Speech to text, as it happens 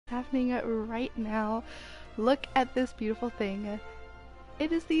happening right now. Look at this beautiful thing.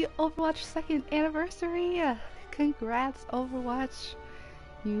 It is the Overwatch 2nd anniversary! Congrats, Overwatch!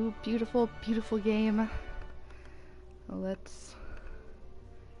 You beautiful, beautiful game. Let's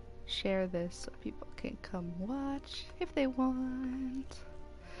share this so people can come watch if they want.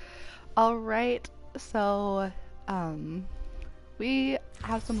 Alright, so, we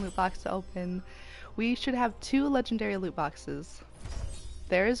have some loot boxes to open. We should have 2 legendary loot boxes.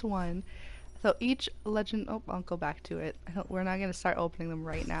 There is one. So each legend, oh, I'll go back to it. We're not going to start opening them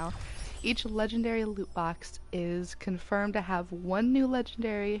right now. Each legendary loot box is confirmed to have 1 new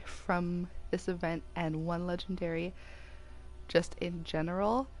legendary from this event and 1 legendary just in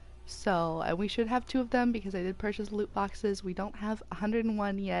general. So, and we should have 2 of them because I did purchase loot boxes. We don't have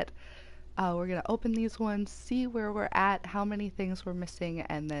 101 yet. We're going to open these ones, see where we're at, how many things we're missing,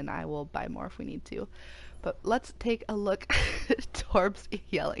 and then I will buy more if we need to. But let's take a look. Torb's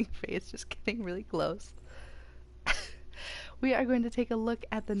yelling face just getting really close. We are going to take a look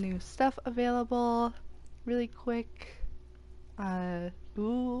at the new stuff available really quick.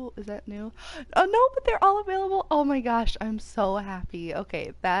 Ooh, is that new? Oh no, but they're all available. Oh my gosh, I'm so happy.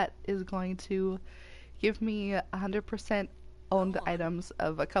 Okay, that is going to give me 100% owned items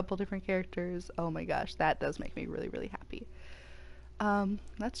of a couple different characters. Oh my gosh, that does make me really, really happy.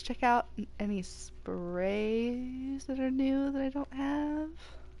 Let's check out any sprays that are new that I don't have.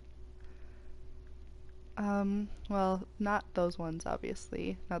 Well, not those ones,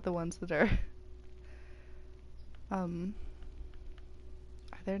 obviously. Not the ones that are, are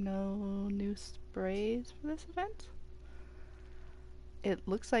there no new sprays for this event? It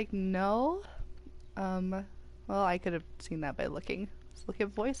looks like no. Well, I could have seen that by looking. Let's look at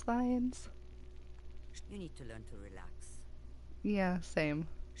voice lines. You need to learn to relax. Yeah, same.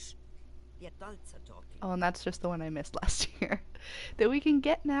 The adults are talking. Oh, and that's just the one I missed last year. That we can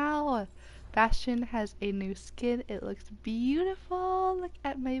get now! Bastion has a new skin. It looks beautiful! Look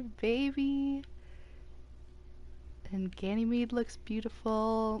at my baby! And Ganymede looks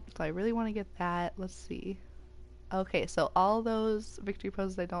beautiful. So I really want to get that. Let's see. Okay, so all those victory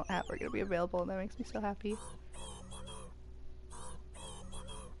poses I don't have are going to be available, and that makes me so happy.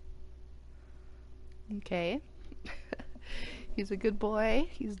 Okay. He's a good boy.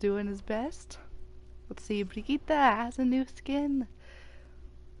 He's doing his best. Let's see. Brigitte has a new skin.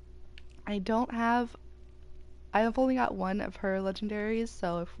 I've only got 1 of her legendaries,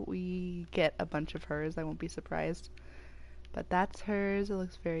 so if we get a bunch of hers, I won't be surprised. But that's hers. It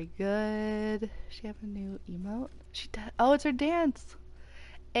looks very good. Does she have a new emote? She does. Oh, it's her dance.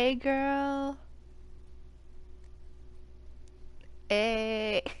 Hey, girl.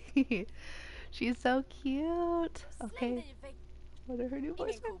 Hey. She's so cute. Okay. What are her new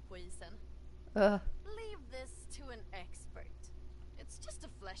voices? Leave this to an expert. It's just a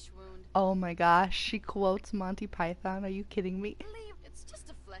flesh wound. Oh my gosh, she quotes Monty Python. Are you kidding me? It's just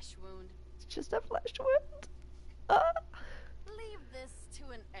a flesh wound. It's just a flesh wound. Leave this to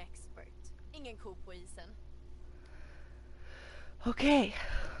an expert. Ingen ko på isen. Okay.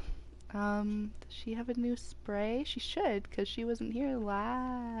 Does she have a new spray? She should, because she wasn't here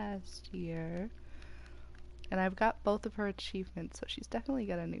last year. And I've got both of her achievements, so she's definitely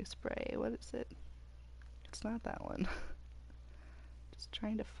got a new spray. What is it? It's not that one. Just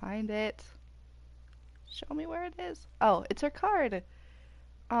trying to find it. Show me where it is. Oh, it's her card.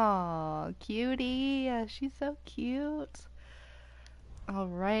 Aw, cutie. She's so cute.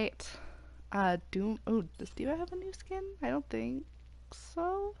 Alright. Doom. Oh, does Diva have a new skin? I don't think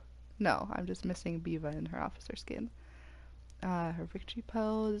so. No, I'm just missing Biva in her officer skin. Her victory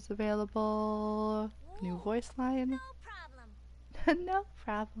pose is available. New voice line. No problem. No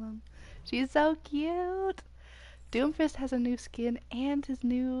problem. She's so cute. Doomfist has a new skin and his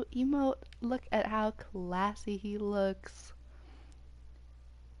new emote. Look at how classy he looks.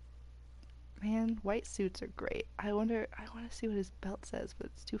 Man, white suits are great. I want to see what his belt says, but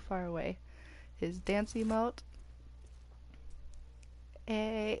it's too far away. His dance emote.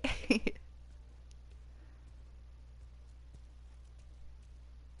 Hey.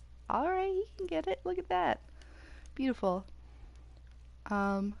 Alright, he can get it. Look at that. Beautiful.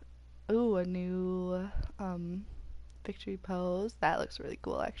 Ooh, a new, victory pose. That looks really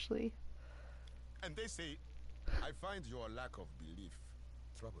cool, actually. And they say, I find your lack of belief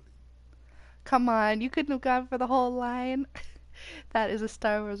troubling. Come on, you couldn't have gone for the whole line. That is a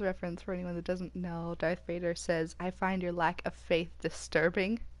Star Wars reference for anyone that doesn't know. Darth Vader says, I find your lack of faith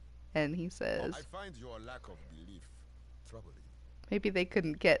disturbing. And he says... I find your lack of belief troubling. Maybe they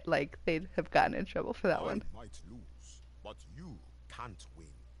couldn't get, like, they'd have gotten in trouble for that I one. might lose, but you can't win.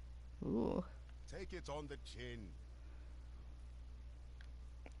 Ooh. Take it on the chin.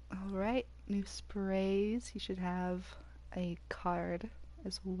 Alright, new sprays. He should have a card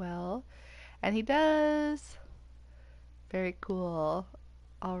as well. And he does! Very cool.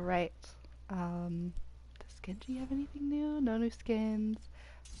 Alright. The skin, do you have anything new? No new skins.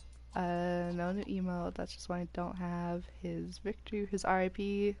 No new emote. That's just why I don't have his victory, his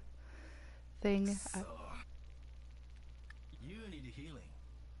RIP thing. You need healing.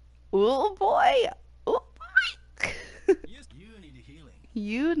 Oh boy! Oh boy! You need healing.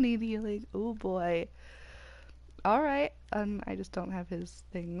 You need healing. Oh boy. Alright, I just don't have his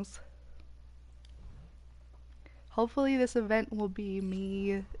things. Hopefully this event will be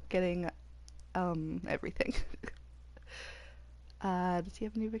me getting everything. Does he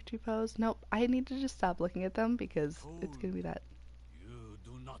have a new victory pose? Nope. I need to just stop looking at them because it's gonna be that. You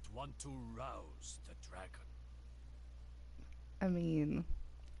do not want to rouse the dragon. I mean,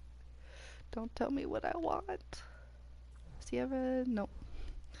 don't tell me what I want. Does he have a... Nope.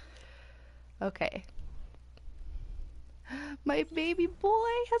 Okay. My baby boy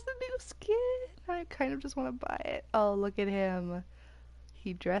has a new skin. I kind of just want to buy it. Oh, look at him.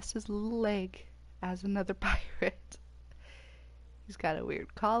 He dressed his little leg as another pirate. He's got a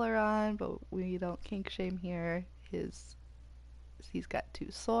weird collar on, but we don't kink shame here. He's got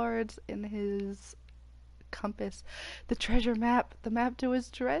 2 swords in his compass. The treasure map! The map to his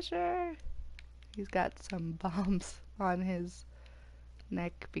treasure! He's got some bombs on his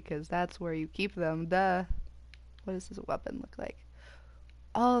neck because that's where you keep them. Duh. What does his weapon look like?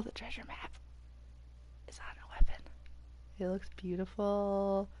 Oh, the treasure map is on a weapon. It looks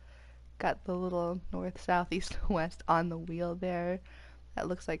beautiful. Got the little north, south, east, west on the wheel there. That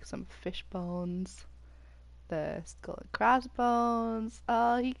looks like some fish bones. The skull and crossbones.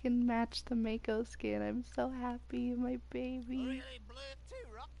 Oh, he can match the Mako skin. I'm so happy, my baby.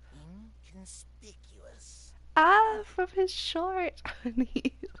 Inconspicuous. Ah, from his short,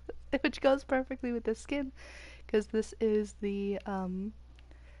 which goes perfectly with the skin, because this is the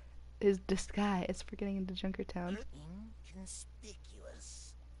his disguise for getting into Junkertown.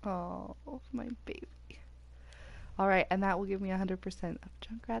 Inconspicuous. Oh, my baby. Alright, and that will give me 100% of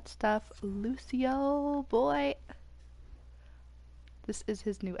Junkrat stuff. Lucio, boy! This is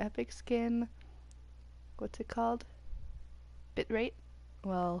his new epic skin. What's it called? Bitrate?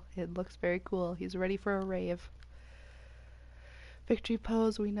 Well, it looks very cool. He's ready for a rave. Victory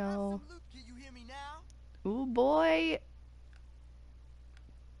pose, we know. Can you hear me now? Ooh, boy!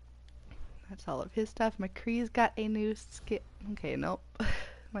 That's all of his stuff. McCree's got a new skin. Okay, nope.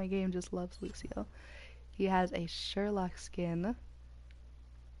 My game just loves Lucio. He has a Sherlock skin.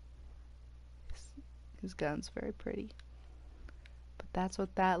 His gun's very pretty. But that's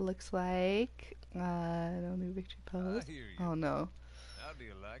what that looks like. No new victory pose. I hear you. Oh no. How do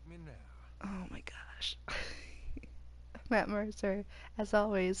you like me now? Oh my gosh. Matt Mercer, as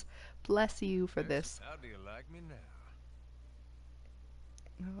always, bless you for this. How do you like me now?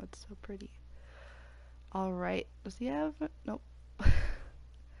 Oh, it's so pretty. Alright. Does he have... Nope.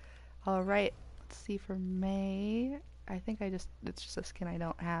 Alright. Let's see for May. I think it's just a skin I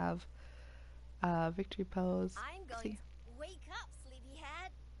don't have. Victory pose. I'm Let's going see. to wake up,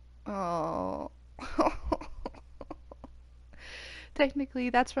 sleepyhead. Oh. Technically,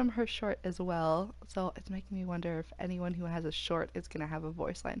 that's from her short as well. So it's making me wonder if anyone who has a short is going to have a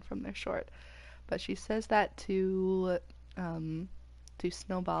voice line from their short. But she says that to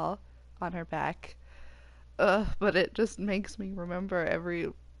Snowball on her back. But it just makes me remember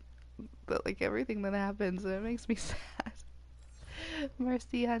everything that happens, and it makes me sad.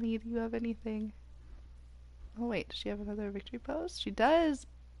 Mercy, honey, do you have anything? Oh wait, does she have another victory pose? She does!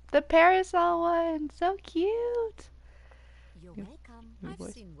 The parasol one! So cute! You're Yeah. welcome. Your I've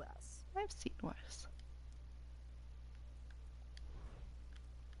voice. seen worse. I've seen worse.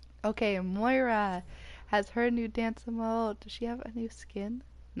 Okay, Moira has her new dance emote. Does she have a new skin?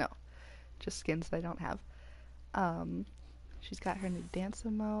 No, just skins that I don't have. She's got her new dance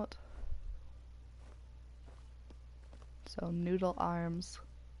emote. So noodle arms.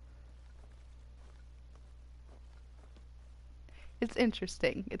 It's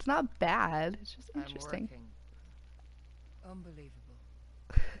interesting. It's not bad. It's just interesting. Unbelievable.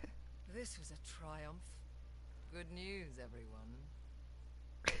 This was a triumph. Good news, everyone.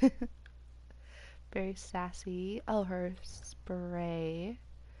 Very sassy. Oh, her spray.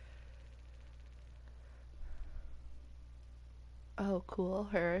 Oh, cool.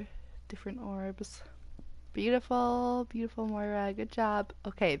 Her different orbs. Beautiful, beautiful Moira. Good job.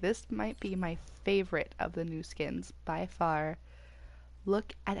 Okay, this might be my favorite of the new skins by far.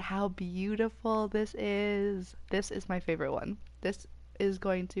 Look at how beautiful this is. This is my favorite one. This is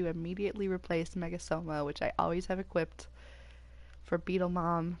going to immediately replace Megasoma, which I always have equipped for Beetle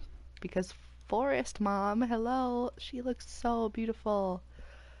Mom. because Forest Mom, hello, she looks so beautiful.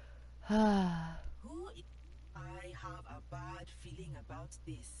 I have a bad feeling about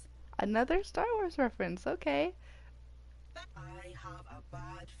this. Another Star Wars reference, okay. I have a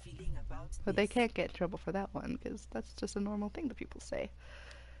bad feeling about But they can't get in trouble for that one, because that's just a normal thing that people say.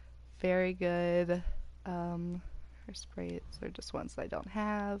 Very good. Her sprays are just ones that I don't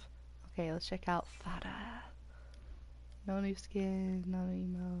have. Okay, let's check out Fada. No new skin, no new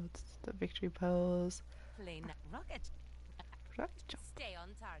emotes, the victory pose. Plain rocket. Rocket jump. Stay on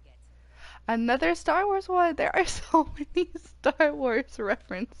target. Another Star Wars one! There are so many Star Wars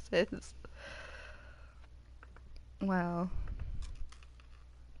references. Wow.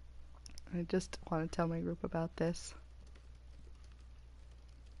 I just want to tell my group about this.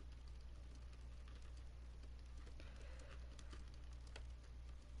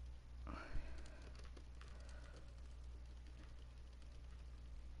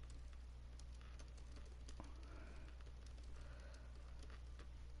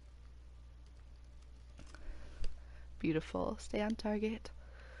 Beautiful. Stay on target.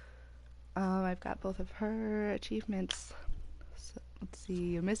 I've got both of her achievements. So, let's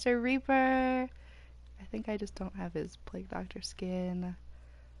see. Mr. Reaper. I think I just don't have his Plague Doctor skin.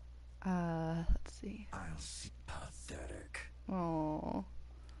 Let's see. I'll see. Pathetic. Oh,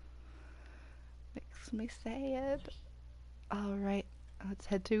 makes me sad. Alright, let's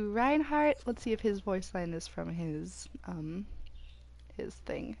head to Reinhardt. Let's see if his voice line is from his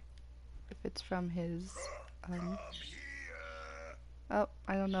thing. If it's from his, oh,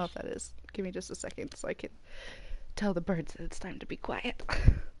 I don't know if that is. Give me just a second so I can tell the birds that it's time to be quiet.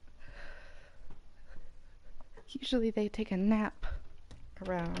 Usually they take a nap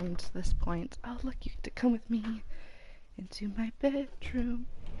around this point. Oh, look, you get to come with me into my bedroom,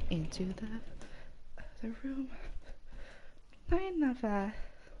 into the other room. Nova,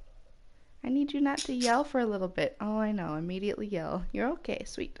 I need you not to yell for a little bit. Oh, I know, immediately yell. You're okay,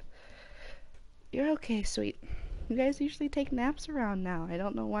 sweet. You're okay, sweet. You guys usually take naps around now. I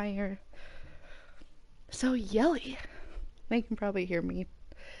don't know why you're so yelly. They can probably hear me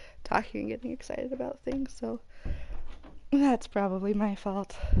talking and getting excited about things, so that's probably my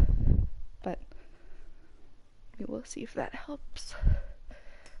fault. But we will see if that helps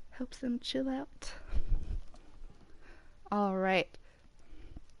them chill out. Alright.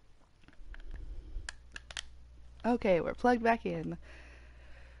 Okay, we're plugged back in.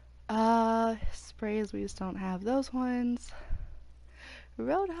 Sprays, we just don't have those ones.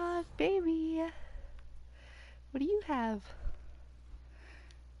 Roadhog, baby! What do you have?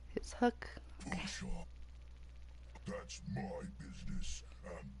 His hook. Okay. That's my business,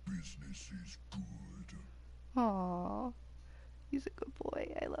 and business is good. Aww. He's a good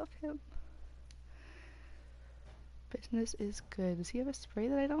boy. I love him. Business is good. Does he have a spray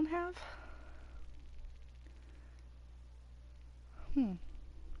that I don't have?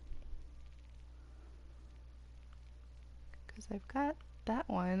 Because I've got that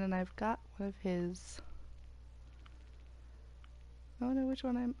one, and I've got one of his... I don't know which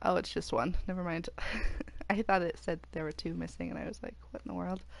one I'm... Oh, it's just one. Never mind. I thought it said that there were two missing, and I was like, what in the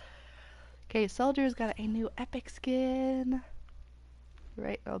world? Okay, Soldier's got a new epic skin.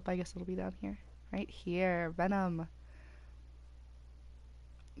 Right, oh, I guess it'll be down here. Right here, Venom.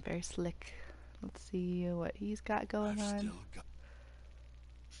 Very slick. Let's see what he's got going on.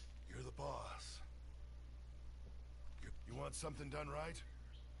 You're the boss. You want something done right?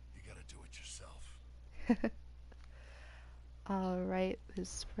 You gotta do it yourself. Alright, his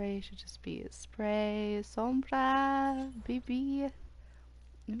spray should just be his spray. Sombra, baby.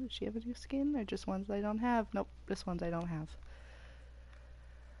 Ooh, does she have a new skin or just ones I don't have? Nope, just ones I don't have.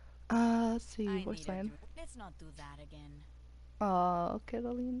 Let's see, voice line. Let's not do that again. Oh,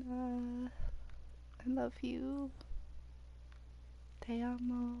 Carolina. I love you. Te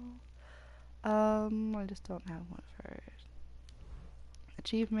amo. I just don't have one of her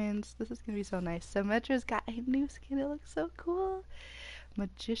achievements. This is gonna be so nice. Symmetra's got a new skin. It looks so cool.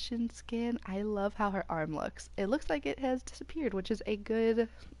 Magician skin. I love how her arm looks. It looks like it has disappeared, which is a good,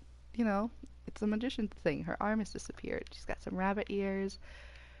 you know, it's a magician thing. Her arm has disappeared. She's got some rabbit ears.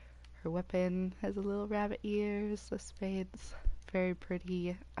 Her weapon has a little rabbit ears. The spades. Very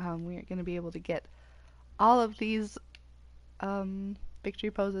pretty. We are going to be able to get all of these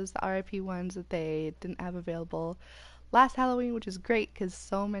victory poses, the RIP ones that they didn't have available last Halloween, which is great because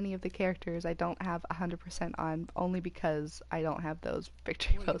so many of the characters I don't have 100% on only because I don't have those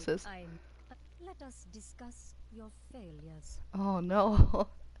victory poses. Let us discuss your failures. Oh no.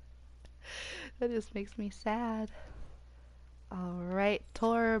 That just makes me sad. Alright,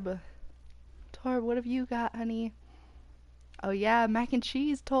 Torb. Torb, what have you got, honey? Oh yeah, mac and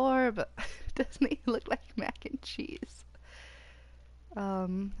cheese Torb. Doesn't he look like mac and cheese?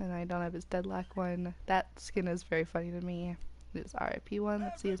 And I don't have his deadlock one. That skin is very funny to me. His RIP one.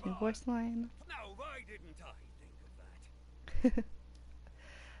 Let's see his new voice line. Now, why didn't I think of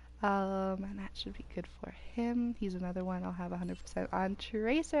that? And that should be good for him. He's another one I'll have 100% on.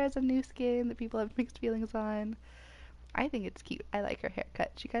 Tracer as a new skin that people have mixed feelings on. I think it's cute. I like her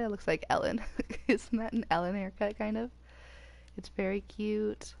haircut. She kind of looks like Ellen. Isn't that an Ellen haircut, kind of? It's very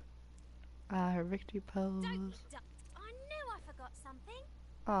cute. Her victory pose. Don't be ducked. I knew I forgot something.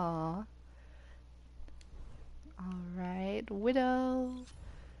 Aww. Alright, Widow.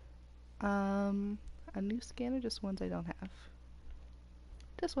 A new skin or just ones I don't have?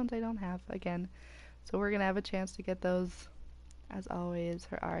 Just ones I don't have, again. So we're gonna have a chance to get those. As always,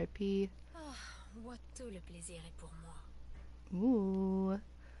 her RIP. What tout le plaisir est pour moi. Ooh.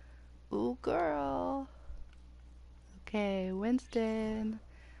 Ooh, girl. Okay, Winston.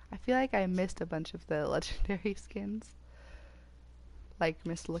 I feel like I missed a bunch of the legendary skins. Like,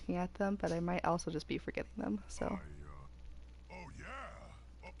 missed looking at them, but I might also just be forgetting them, so. Oh yeah,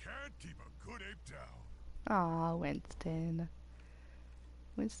 can't keep a good ape down. Aw, Winston.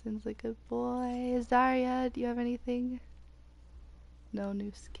 Winston's a good boy. Zarya, do you have anything? No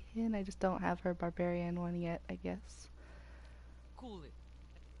new skin? I just don't have her barbarian one yet, I guess. Cool it.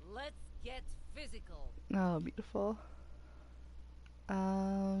 Let's get physical. Oh, beautiful.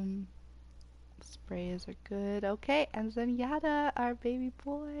 Sprays are good. Okay, and Zenyatta, our baby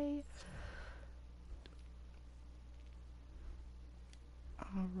boy.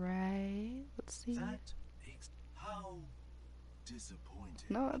 Alright, let's see. How disappointing.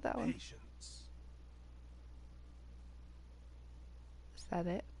 No, not that one. Patience. Is that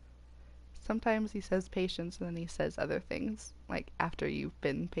it? Sometimes he says patience and then he says other things, like after you've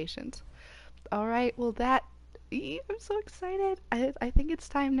been patient. Alright, well that... I'm so excited. I think it's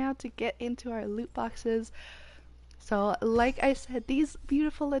time now to get into our loot boxes. So, like I said, these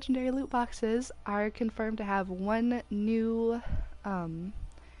beautiful legendary loot boxes are confirmed to have one new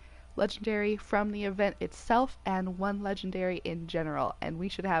legendary from the event itself and one legendary in general. And we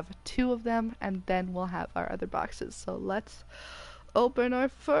should have 2 of them and then we'll have our other boxes. So let's open our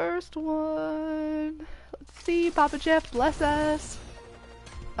first one. Let's see, Papa Jeff, bless us.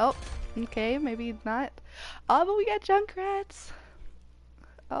 Oh, okay, maybe not. Oh, but we got Junkrats.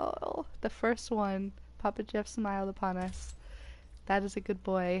 Oh, the first one. Papa Jeff smiled upon us. That is a good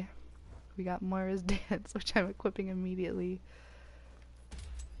boy. We got Moira's dance, which I'm equipping immediately.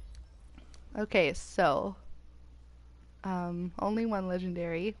 Okay, so only one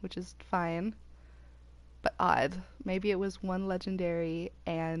legendary, which is fine, but odd. Maybe it was one legendary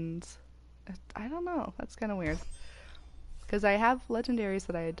and I don't know. That's kind of weird. Because I have legendaries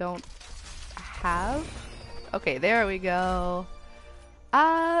that I don't have. Okay, there we go.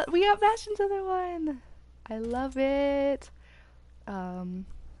 We got Bastion's other one. I love it.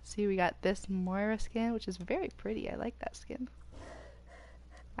 See, we got this Moira skin, which is very pretty. I like that skin.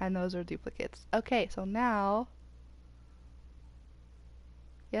 And those are duplicates. Okay, so now...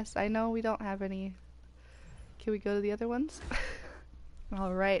 Yes, I know we don't have any. Can we go to the other ones?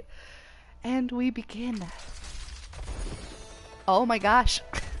 Alright. And we begin. Oh my gosh.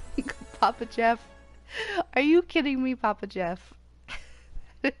 Papa Jeff. Are you kidding me, Papa Jeff?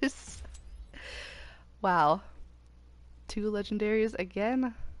 Wow. 2 legendaries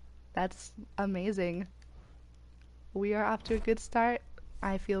again? That's amazing. We are off to a good start.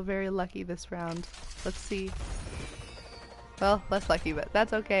 I feel very lucky this round. Let's see. Well, less lucky, but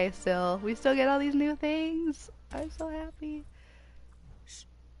that's okay still. We still get all these new things. I'm so happy. Shh.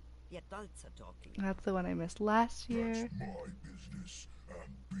 The adults are talking. That's the one I missed last year. That's my business,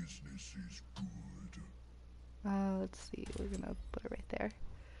 and business is good. Let's see. We're gonna put it right there.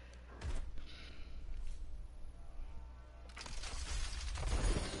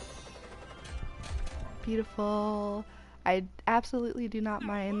 Beautiful. I absolutely do not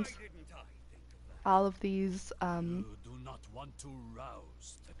mind all of these You do not want to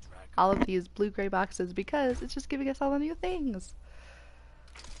rouse the dragon. all of these blue-gray boxes because it's just giving us all the new things.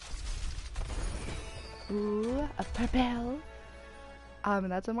 Ooh, a purple.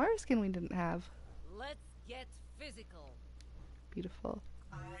 And that's a Mara skin we didn't have. Let's get physical. Beautiful.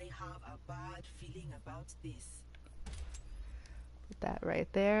 I have a bad feeling about this. Put that right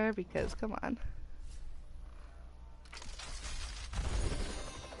there because come on.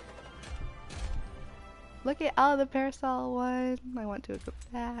 Look at all the parasol one. I want to equip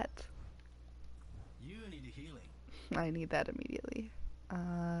that. You need a healing. I need that immediately.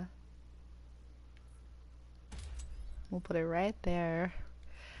 We'll put it right there.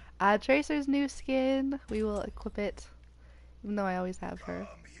 Tracer's new skin. We will equip it Even though I always have her.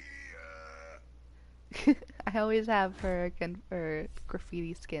 Come here. I always have her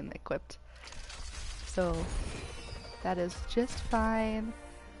graffiti skin equipped. So that is just fine.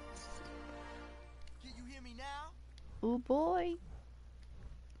 Can you hear me now? Oh boy.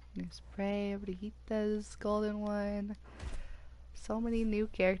 New spray, Brigitta's golden one. So many new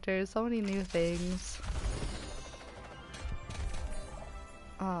characters, so many new things.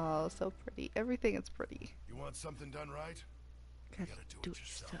 Oh, so pretty. Everything is pretty. You want something done right? You gotta do it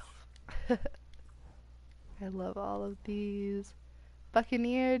yourself. I love all of these.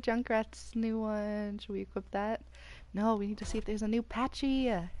 Buccaneer, Junkrat's new one. Should we equip that? No, we need to see if there's a new Patchy.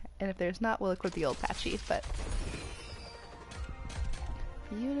 And if there's not, we'll equip the old Patchy, but...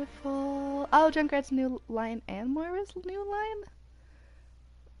 Beautiful. Oh, Junkrat's new line and Moira's new line?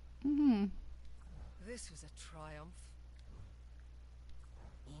 This was a triumph.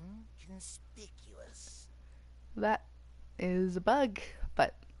 Inconspicuous. That is a bug,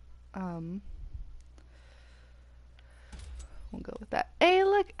 but, we'll go with that. Hey,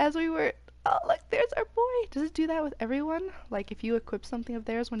 look, as we were... Oh, look, there's our boy! Does it do that with everyone? Like, if you equip something of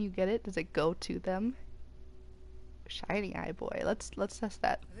theirs when you get it, does it go to them? Shiny Eye Boy. Let's test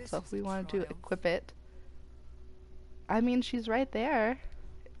that. So if we wanted to equip it... I mean, she's right there.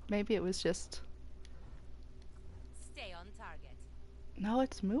 Maybe it was just... Stay on target. No,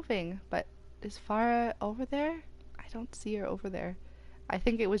 it's moving, but is Farah over there? I don't see her over there. I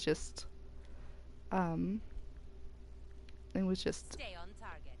think it was just... Stay on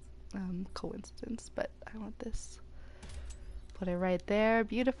target. Coincidence, but I want this. Put it right there.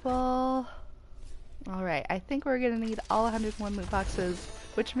 Beautiful. Alright, I think we're gonna need all 101 loot boxes,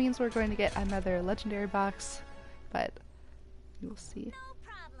 which means we're going to get another legendary box, but you'll see. No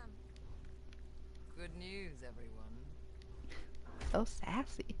problem. Good news, everyone. So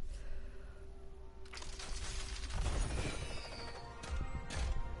sassy.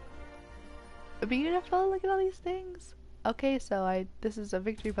 Beautiful, look at all these things. Okay, so this is a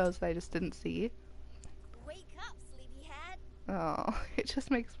victory pose that I just didn't see. Wake up, sleepyhead. Oh, it just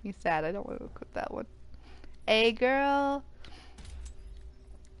makes me sad. I don't want to equip that one. Hey, girl.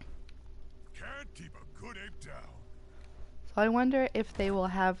 Can't keep a good ape down. So I wonder if they will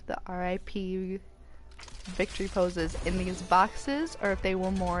have the RIP victory poses in these boxes, or if they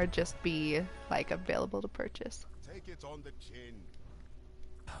will more just be like available to purchase. Take it on the chin.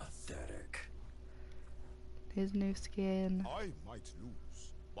 Pathetic. His new skin. I might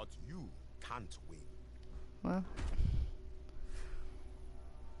lose, but you can't win. Well.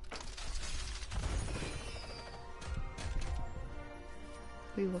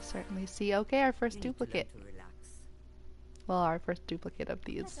 We will certainly see. Okay, our first duplicate. Well, our first duplicate of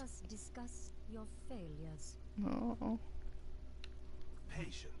these. Let us discuss your failures. Oh.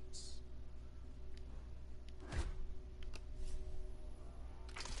 Patience.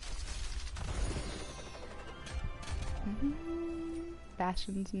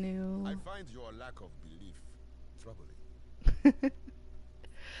 Fashion's new. I find your lack of belief troubling.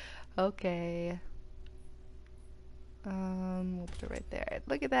 Okay. We'll put it right there.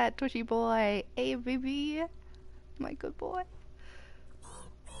 Look at that Twitchy boy. Hey, baby. My good boy.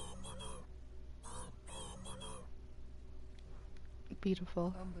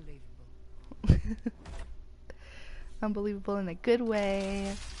 Beautiful. Unbelievable. Unbelievable in a good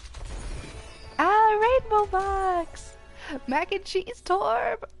way. Ah, rainbow box! Mac and cheese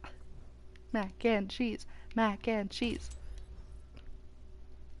Torb! Mac and cheese. Mac and cheese.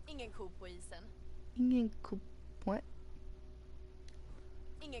 Ingen ko på isen. Ingen ko... What?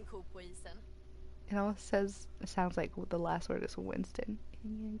 Ingen ko på isen. It almost says... It sounds like the last word is Winston.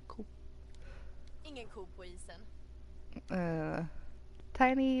 Ingen ko... Ingen ko på isen.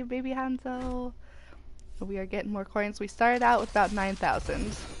 Tiny baby Hanzo. We are getting more coins. We started out with about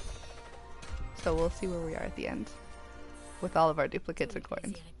 9,000. So we'll see where we are at the end. With all of our duplicates and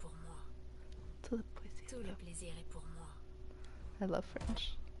coins. I love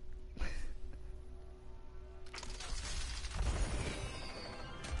French.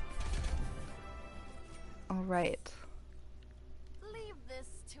 Alright. Leave this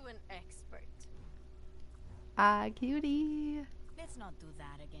to an expert. Ah, cutie. Let's not do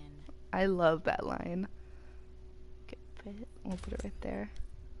that again. I love that line. Okay, fit. We'll put it right there.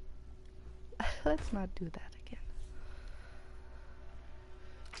 Let's not do that again.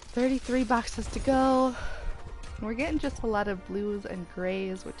 33 boxes to go. We're getting just a lot of blues and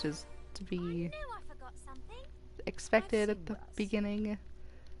grays, which is to be I knew I forgot something. expected at the beginning.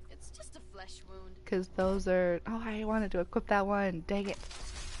 It's just a flesh wound. Because those are... Oh, I wanted to equip that one. Dang it.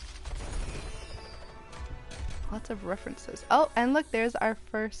 Lots of references. Oh, and look, there's our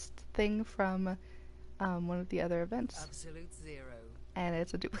first thing from one of the other events. Absolute zero. And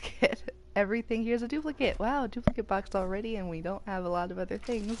it's a duplicate. Everything here's a duplicate. Wow, duplicate box already, and we don't have a lot of other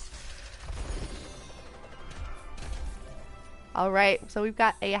things. Alright, so we've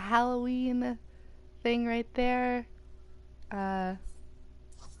got a Halloween thing right there. And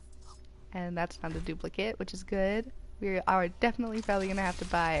that's not a duplicate, which is good. We are definitely probably gonna have to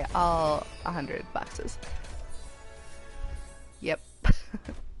buy all 100 boxes. Yep.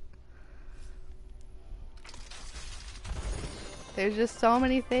 There's just so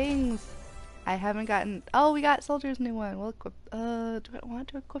many things. I haven't gotten. Oh, we got Soldier's new one. We'll equip. Do I want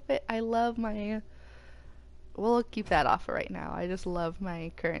to equip it? I love my. We'll keep that off for right now. I just love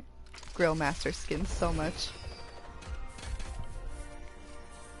my current Grill Master skin so much.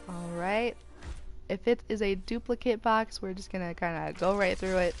 Alright. If it is a duplicate box, we're just gonna kind of go right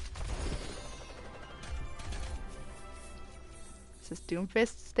through it. Is this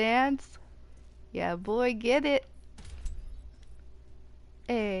Doomfist stance? Yeah, boy, get it.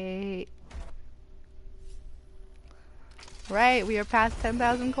 Hey. Right, we are past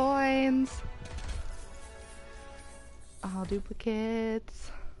 10,000 coins. All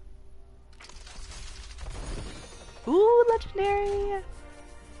duplicates. Ooh, legendary!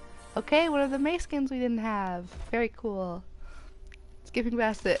 Okay, one of the May skins we didn't have. Very cool. Skipping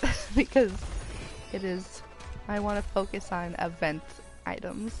past it because it is. I want to focus on event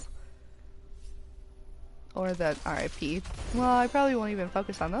items. Or the RIP. Well, I probably won't even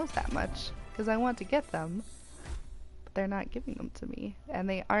focus on those that much because I want to get them. But they're not giving them to me. And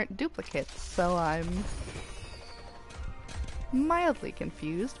they aren't duplicates, so I'm mildly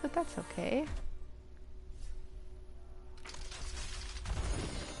confused, but that's okay.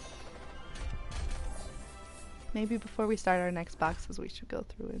 Maybe before we start our next boxes, we should go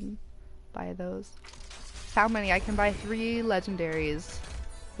through and buy those. How many? I can buy 3 legendaries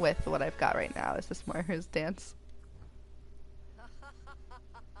with what I've got right now. Is this Moira's dance?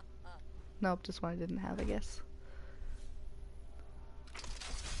 Nope, just one I didn't have, I guess.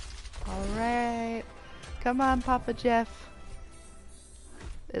 Alright. Come on, Papa Jeff.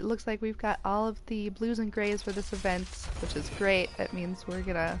 It looks like we've got all of the blues and grays for this event, which is great. That means we're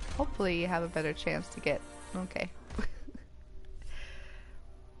gonna hopefully have a better chance to get... Okay.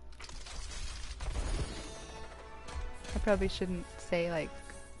 I probably shouldn't say, like,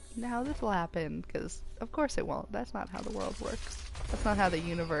 now this will happen, because of course it won't. That's not how the world works. That's not how the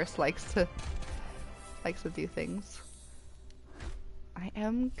universe likes to do things. I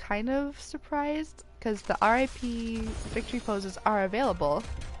am kind of surprised, because the RIP victory poses are available.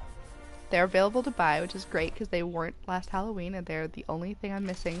 They're available to buy, which is great, because they weren't last Halloween, and they're the only thing I'm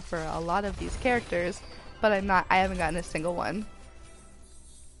missing for a lot of these characters, but I haven't gotten a single one.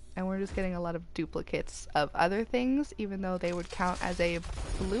 And we're just getting a lot of duplicates of other things, even though they would count as a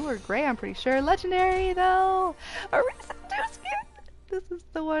blue or gray, I'm pretty sure. Legendary, though! A recent skin! This is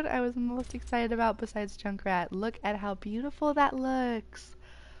the one I was most excited about besides Junkrat. Look at how beautiful that looks!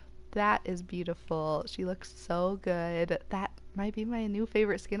 That is beautiful. She looks so good. That might be my new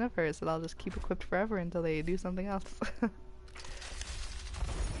favorite skin of hers that I'll just keep equipped forever until they do something else.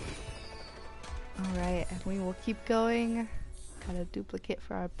 Alright, and we will keep going. Got a duplicate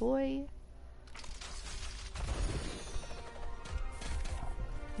for our boy.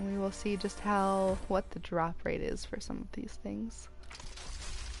 And we will see just what the drop rate is for some of these things.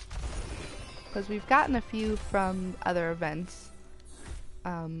 Because we've gotten a few from other events,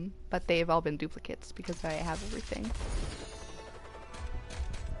 but they've all been duplicates because I have everything.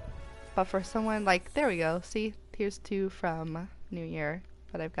 But for someone like, there we go, see, here's 2 from New Year,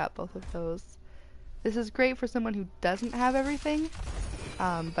 but I've got both of those. This is great for someone who doesn't have everything,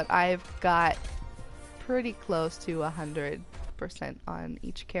 but I've got pretty close to 100% on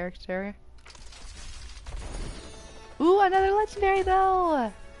each character. Ooh, another legendary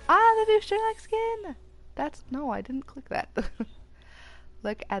though! Ah, the new Sherlock skin! No, I didn't click that.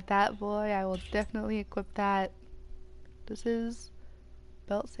 Look at that boy, I will definitely equip that. Does his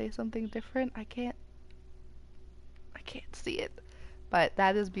belt say something different? I can't see it. But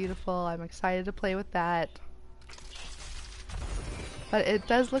that is beautiful. I'm excited to play with that. But it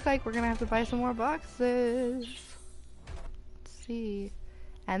does look like we're gonna have to buy some more boxes. Let's see.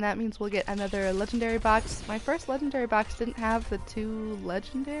 And that means we'll get another legendary box. My first legendary box didn't have the 2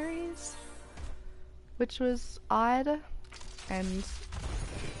 legendaries, which was odd. And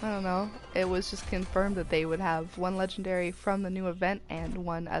I don't know. It was just confirmed that they would have 1 legendary from the new event and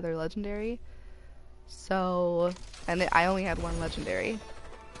 1 other legendary. So, and I only had 1 legendary.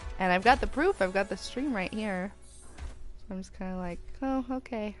 And I've got the proof, I've got the stream right here. So I'm just kind of like, oh,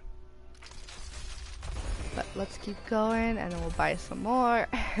 okay. But let's keep going, and then we'll buy some more,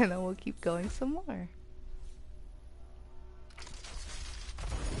 and then we'll keep going some more.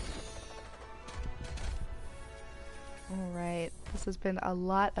 Alright, this has been a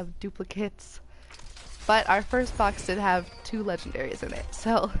lot of duplicates. But our first box did have 2 legendaries in it,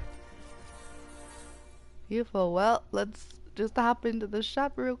 so beautiful. Well, let's just hop into the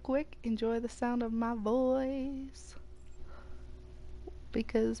shop real quick. Enjoy the sound of my voice,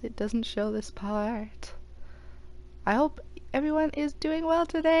 because it doesn't show this part. I hope everyone is doing well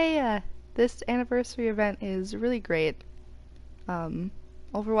today. This anniversary event is really great.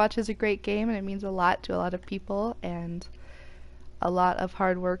 Overwatch is a great game and it means a lot to a lot of people, and a lot of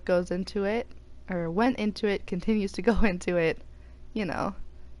hard work goes into it, or went into it, continues to go into it, you know.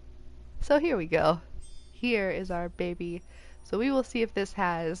 So here we go. Here is our baby. So we will see if this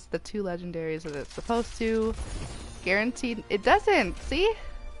has the 2 legendaries that it's supposed to. Guaranteed. It doesn't! See?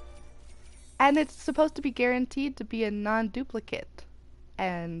 And it's supposed to be guaranteed to be a non-duplicate.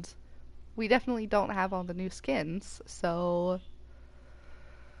 And we definitely don't have all the new skins, so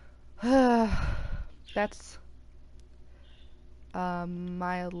that's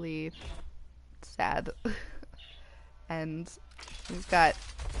mildly sad. And we've got,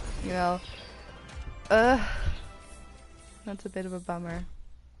 you know, that's a bit of a bummer.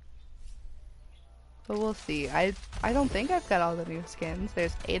 But we'll see. I don't think I've got all the new skins.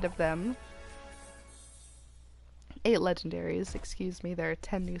 There's 8 of them. 8 legendaries, excuse me. There are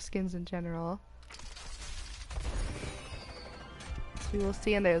 10 new skins in general. So we will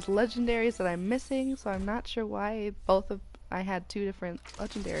see, and there's legendaries that I'm missing, so I'm not sure why I had 2 different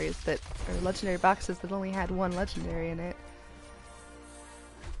legendaries or legendary boxes that only had 1 legendary in it.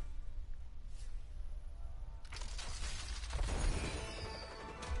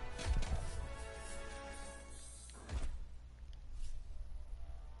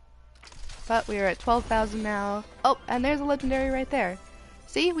 But we are at 12,000 now. Oh, and there's a legendary right there.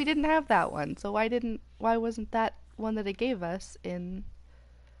 See, we didn't have that one, so why wasn't that one that it gave us in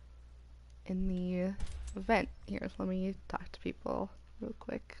the event? Here, let me talk to people real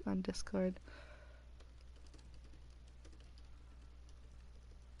quick on Discord.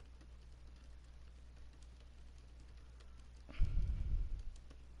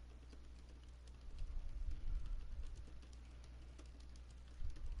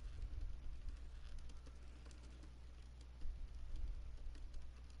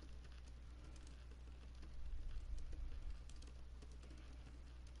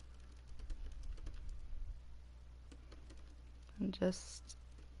 I'm just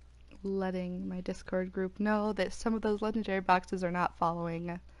letting my Discord group know that some of those legendary boxes are not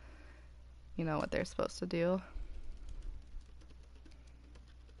following, you know, what they're supposed to do.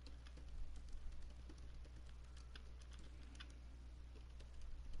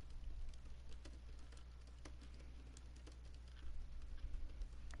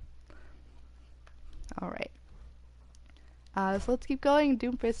 Alright. So let's keep going.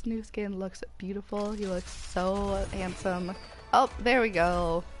 Doomfist's new skin looks beautiful. He looks so handsome. Oh, there we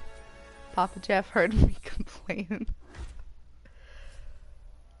go. Papa Jeff heard me complain.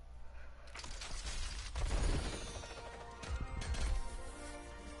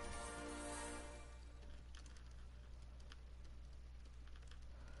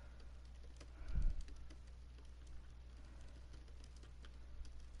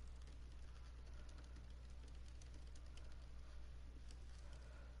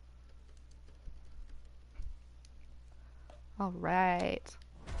 All right.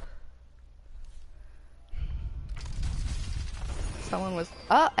 Someone was...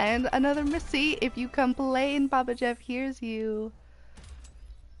 Oh, and another Missy. If you complain, Papa Jeff hears you.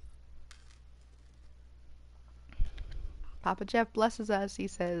 Papa Jeff blesses us. He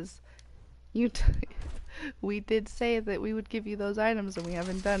says, we did say that we would give you those items and we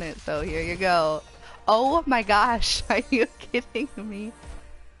haven't done it, so here you go. Oh my gosh, are you kidding me?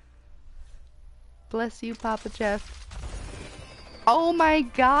 Bless you, Papa Jeff. Oh my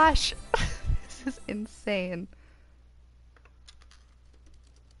gosh! This is insane.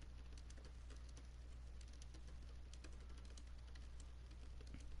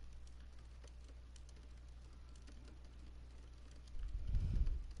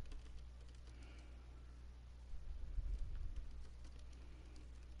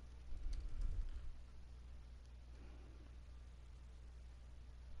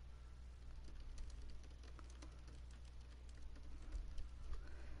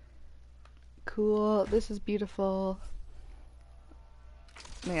 Cool, this is beautiful.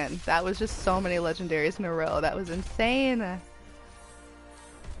 Man, that was just so many legendaries in a row. That was insane.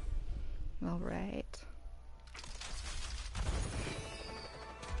 Alright.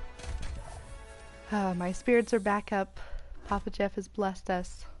 My spirits are back up. Papa Jeff has blessed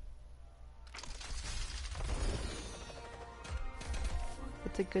us.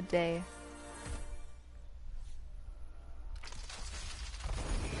 It's a good day.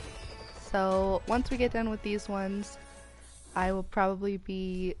 So once we get done with these ones, I will probably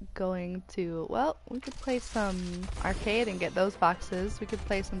be going to, well, we could play some arcade and get those boxes. We could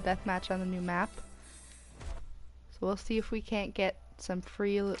play some deathmatch on the new map. So we'll see if we can't get some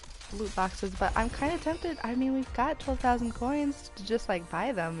free loot boxes, but I'm kind of tempted. I mean, we've got 12,000 coins to just like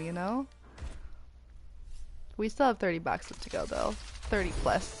buy them, you know? We still have 30 boxes to go though, 30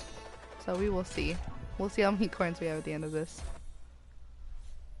 plus. So we will see. We'll see how many coins we have at the end of this.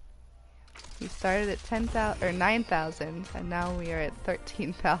 We started at 10,000 or 9,000 and now we are at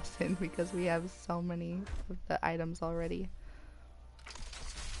 13,000 because we have so many of the items already.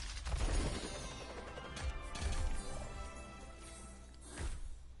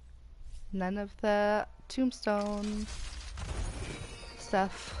 None of the tombstone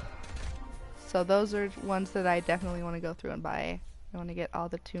stuff. So those are ones that I definitely want to go through and buy. I want to get all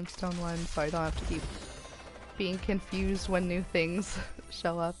the tombstone ones so I don't have to keep being confused when new things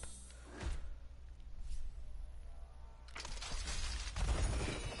show up.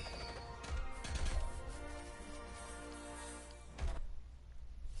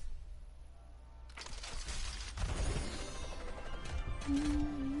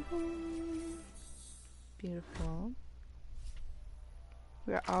 Beautiful.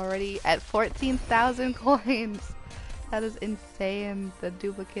 We're already at 14,000 coins. That is insane. The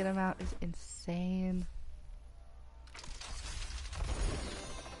duplicate amount is insane.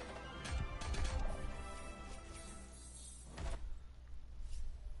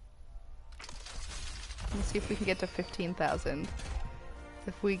 Let's see if we can get to 15,000.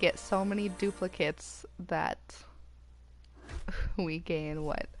 If we get so many duplicates that we gain,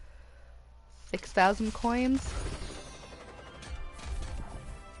 what, 6,000 coins?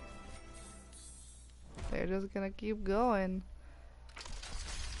 They're just gonna keep going.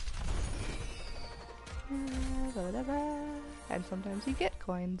 And sometimes you get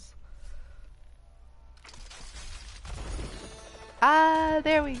coins. Ah,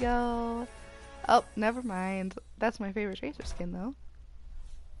 there we go. Oh, never mind. That's my favorite tracer skin though.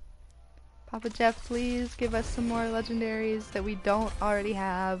 Papa Jeff, please give us some more legendaries that we don't already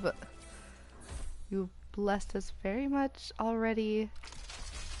have. You've blessed us very much already.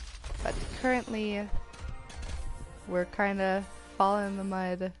 But currently, we're kinda falling in the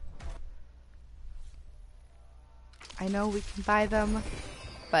mud. I know we can buy them,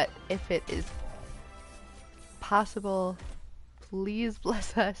 but if it is possible, please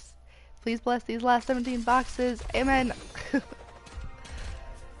bless us. Please bless these last 17 boxes. Amen.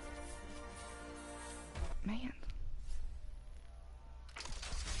 Man.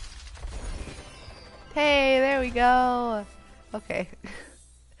 Hey, there we go. Okay.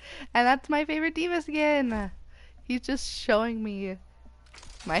 And that's my favorite diva skin. He's just showing me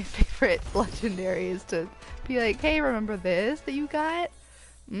my favorite legendaries to be like, hey, remember this that you got?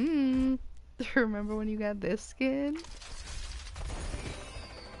 Remember when you got this skin?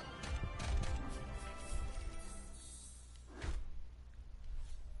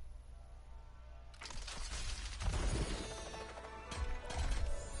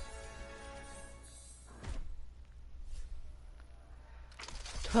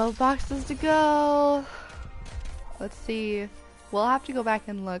 $12 boxes to go. Let's see. We'll have to go back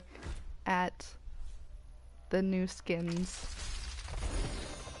and look at the new skins.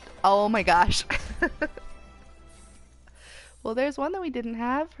 Oh my gosh. Well, there's one that we didn't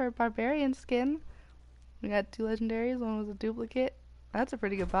have, her barbarian skin. We got 2 legendaries, one was a duplicate. That's a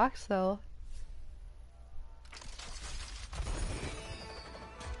pretty good box though.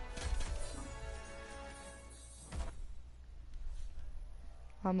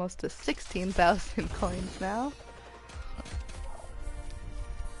 Almost to 16,000 coins now.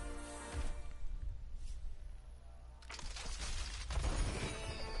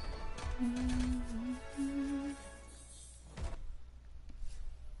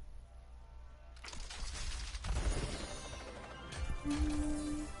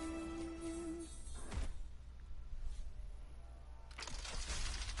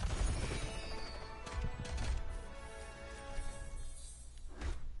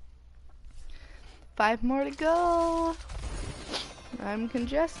 Five more to go. I'm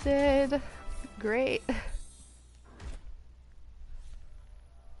congested. Great.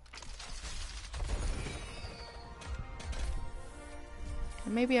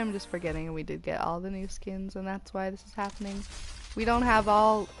 Maybe I'm just forgetting and we did get all the new skins and that's why this is happening. We don't have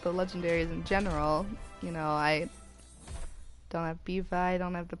all the legendaries in general. You know, I don't have Biva, I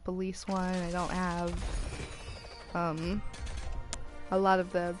don't have the police one, I don't have a lot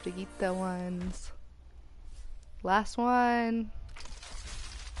of the Brigitte ones. Last one.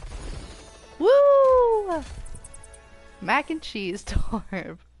 Woo! Mac and cheese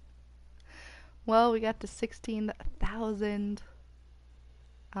torb. Well, we got to 16,000.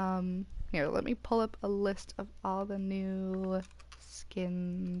 Here, let me pull up a list of all the new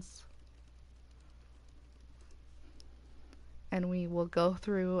skins. And we will go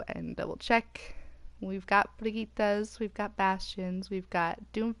through and double check. We've got Brigitas, we've got Bastions, we've got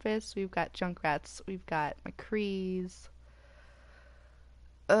Doomfist, we've got Junkrats, we've got McCree's.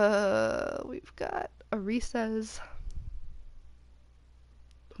 We've got Arisas.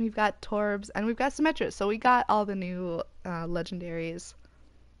 We've got Torbs, and we've got Symmetras. So we got all the new legendaries.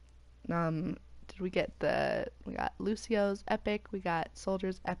 Did we get we got Lucio's epic, we got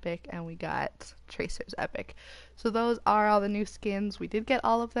Soldier's epic, and we got Tracer's epic. So those are all the new skins. We did get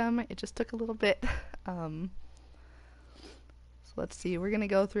all of them. It just took a little bit. So let's see. We're gonna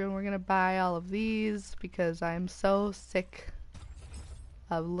go through and we're gonna buy all of these because I'm so sick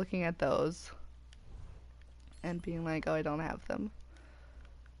of looking at those and being like, oh, I don't have them.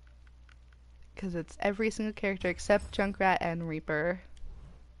 Because it's every single character except Junkrat and Reaper.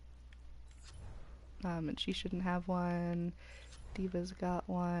 And she shouldn't have one. Diva's got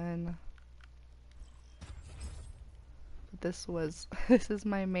one. But this is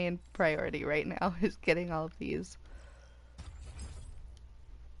my main priority right now, is getting all of these.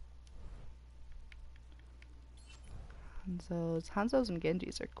 Hanzo's and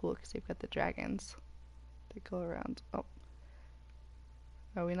Genji's are cool because they've got the dragons. They go around. Oh.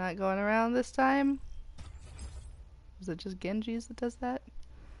 Are we not going around this time? Was it just Genji's that does that?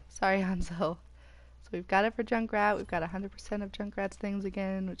 Sorry, Hanzo. So we've got it for Junkrat. We've got 100% of Junkrat's things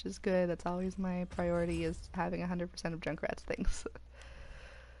again, which is good. That's always my priority, is having 100% of Junkrat's things.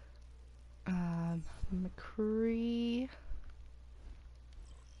 McCree.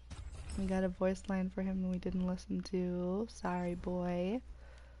 We got a voice line for him we didn't listen to. Sorry, boy.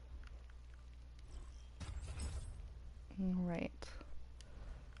 Alright.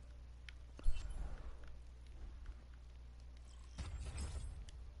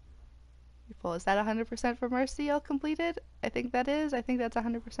 Is that 100% for Mercy all completed? I think that is. I think that's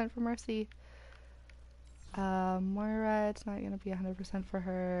 100% for Mercy. Moira, it's not going to be 100% for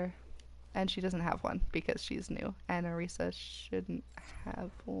her. And she doesn't have one because she's new. And Arisa shouldn't have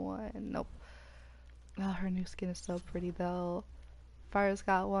one. Nope. Oh, her new skin is so pretty though. Farah's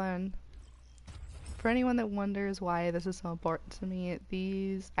got one. For anyone that wonders why this is so important to me,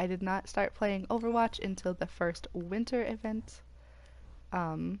 I did not start playing Overwatch until the first winter event.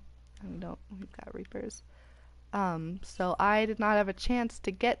 We've got Reapers. So I did not have a chance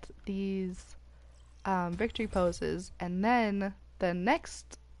to get these victory poses, and then the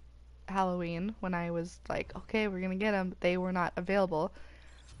next Halloween, when I was like, okay, we're gonna get them, they were not available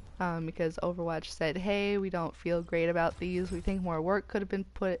because Overwatch said, hey, we don't feel great about these. We think more work could have been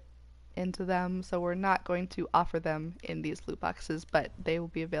put into them, so we're not going to offer them in these loot boxes, but they will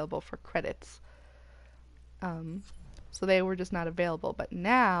be available for credits. So they were just not available, but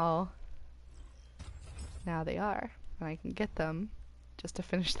now they are, and I can get them just to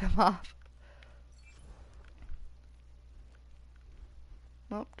finish them off.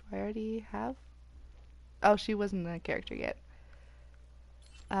 Nope, do I already have? Oh, she wasn't a character yet.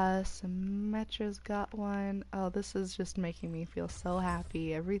 Symmetra's got one. Oh, this is just making me feel so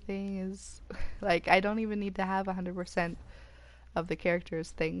happy. Everything is like, I don't even need to have 100% of the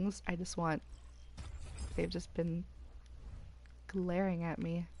characters' things. I just want, they've just been glaring at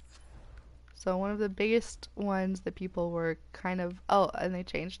me. So one of the biggest ones that people were kind of, oh, and they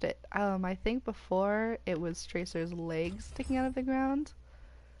changed it. I think before it was Tracer's legs sticking out of the ground.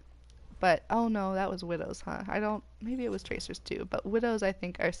 But, oh no, that was Widow's, huh? Maybe it was Tracer's too, but Widow's I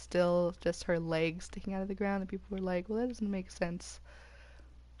think are still just her legs sticking out of the ground, and people were like, well, that doesn't make sense.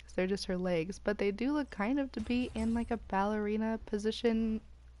 Because they're just her legs. But they do look kind of to be in like a ballerina position,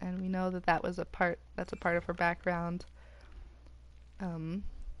 and we know that that's a part of her background.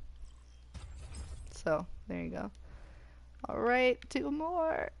 So, there you go. Alright, 2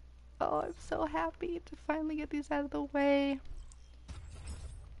 more! Oh, I'm so happy to finally get these out of the way.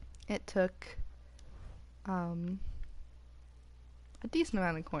 It took a decent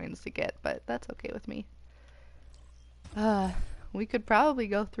amount of coins to get, but that's okay with me. We could probably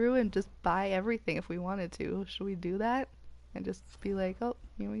go through and just buy everything if we wanted to. Should we do that? And just be like, oh,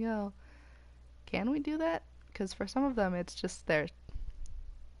 here we go. Can we do that? Because for some of them it's just their...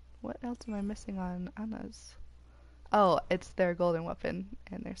 What else am I missing on Anna's? Oh, it's their golden weapon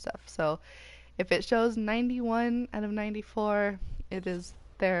and their stuff. So if it shows 91 out of 94, it is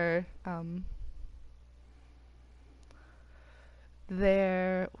their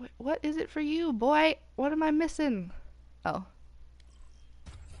what is it for you, boy? What am I missing? Oh.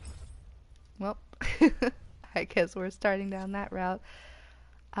 Well, I guess we're starting down that route.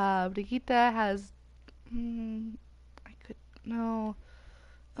 Brigitte has. I could. No.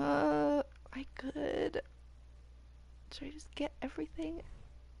 I could. Should I just get everything?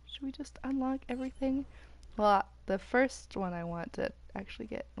 Should we just unlock everything? Well, the first one I want to actually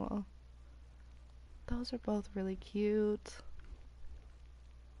get. Well, those are both really cute.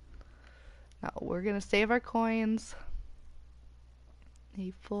 Now, we're gonna save our coins.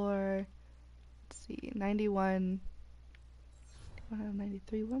 84. Let's see. 91.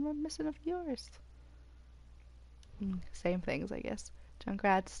 93. What am I missing of yours? Same things, I guess.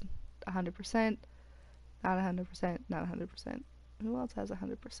 Junkrat's 100%. Not 100%. Not 100%. Who else has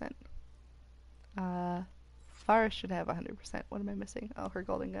 100%? Forest should have 100%. What am I missing? Oh, her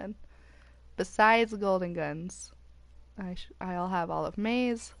golden gun. Besides golden guns, I'll have all of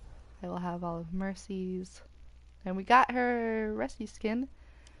May's. I will have all of Mercy's. And we got her rescue skin.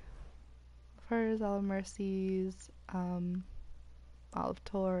 Hers, all of Mercy's, all of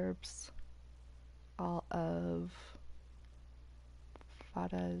Torb's, all of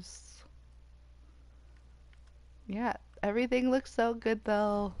Fada's. Yeah, everything looks so good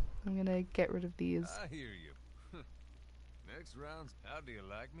though. I'm gonna get rid of these. I hear you. Next round's how do you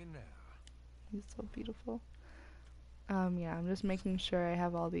like me now? He's so beautiful. Yeah, I'm just making sure I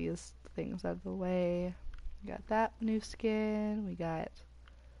have all these things out of the way. We got that new skin. We got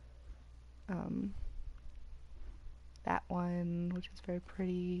that one, which is very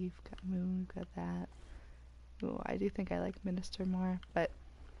pretty. We've got Moon. We've got that. Ooh, I do think I like Minister more, but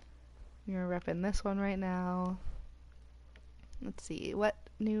we're repping this one right now. Let's see, what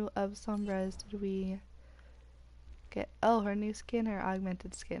new of Sombra's did we get? Oh, her new skin, her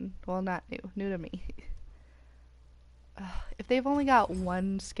augmented skin. Well, not new. New to me. If they've only got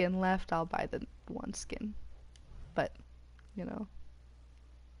one skin left, I'll buy the one skin. But, you know.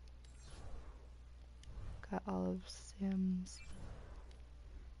 Got all of Sims.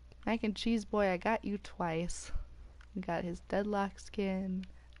 Mac and Cheese Boy, I got you twice. We got his Deadlock skin.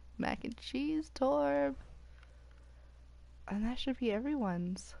 Mac and Cheese Torb. And that should be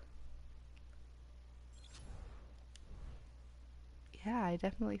everyone's. Yeah, I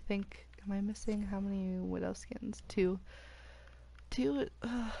definitely think. Am I missing how many Widow skins? Two. It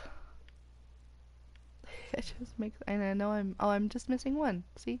just makes. And I know I'm. Oh, I'm just missing one.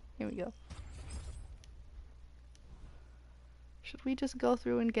 See? Here we go. Should we just go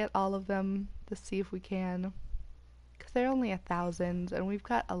through and get all of them to see if we can? Because they're only 1,000 and we've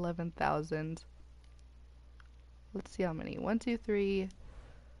got 11,000. Let's see how many. 1, 2, 3.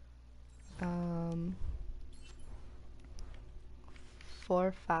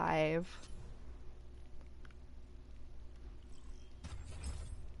 4, 5.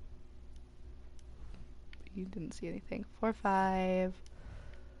 You didn't see anything. 4, 5.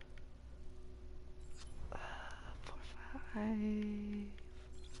 4, 5.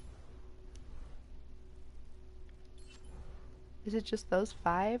 Is it just those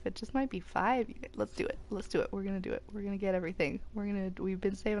 5? It just might be 5. Let's do it. Let's do it. We're gonna do it. We're gonna get everything. We've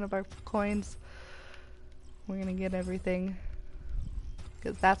been saving up our coins. We're gonna get everything.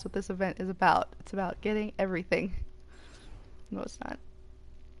 Because that's what this event is about. It's about getting everything. No, it's not.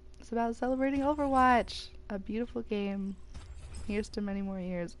 It's about celebrating Overwatch. A beautiful game. Here's to many more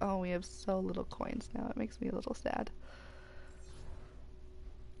years. Oh, we have so little coins now. It makes me a little sad.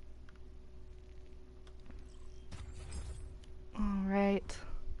 Alright.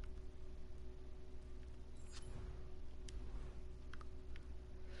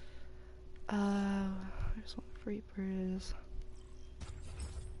 There's one for Reapers.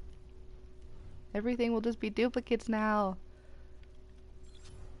 Everything will just be duplicates now.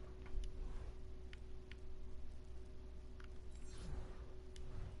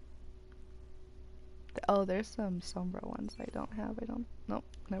 Oh, there's some Sombra ones I don't have. Nope,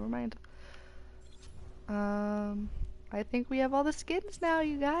 never mind. I think we have all the skins now,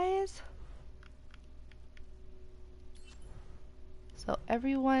 you guys. So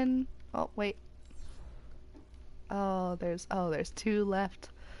everyone, oh wait. Oh, there's 2 left.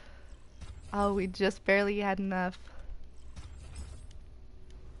 Oh, we just barely had enough.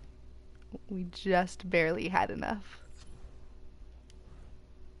 We just barely had enough.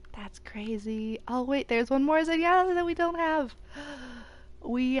 That's crazy. Oh wait, there's one more Zenyatta that we don't have.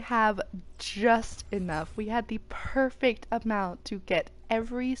 We have just enough. We had the perfect amount to get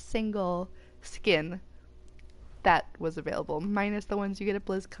every single skin that was available, minus the ones you get at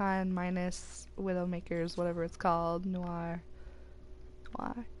BlizzCon, minus Widowmakers, whatever it's called, Noir,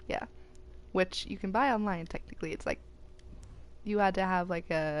 yeah, which you can buy online technically. It's like you had to have like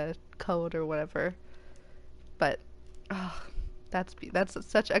a code or whatever, but oh, that's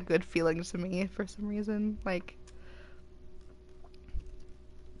such a good feeling to me for some reason. Like,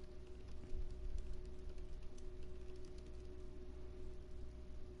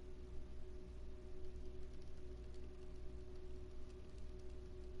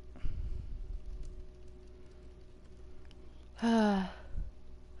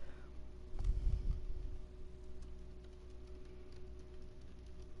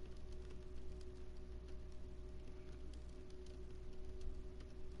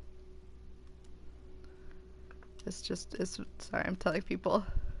 it's sorry, I'm telling people.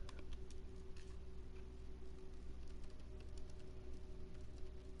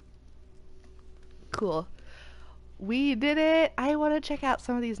 Cool. We did it! I want to check out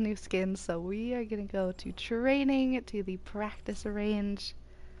some of these new skins, so we are gonna go to training, to the practice range.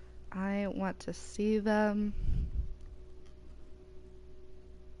 I want to see them.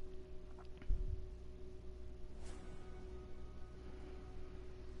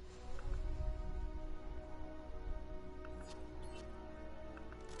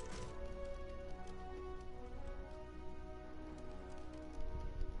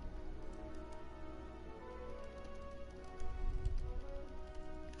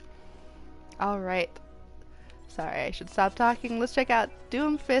 Alright. Sorry, I should stop talking. Let's check out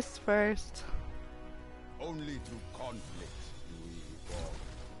Doomfist first. Only through conflict do we evolve.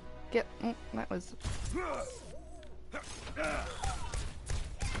 Get. That was.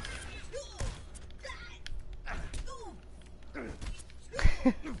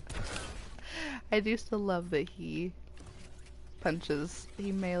 I do still love that he punches,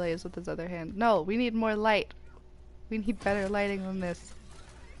 he melees with his other hand. No, we need more light. We need better lighting than this.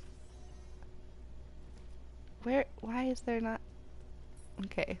 Why is there not?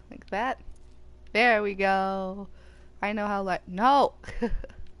 Okay, like that. There we go. I know how light. No!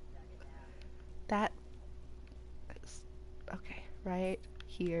 That is. Okay, right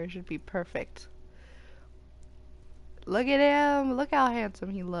here should be perfect. Look at him! Look how handsome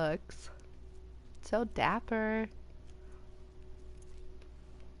he looks. So dapper.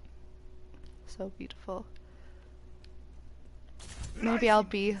 So beautiful. Maybe I'll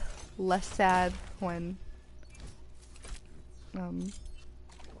be less sad when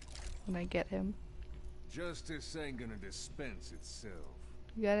I get him. Justice ain't gonna dispense itself.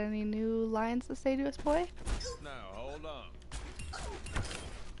 You got any new lines to say to us, boy? Now, hold on.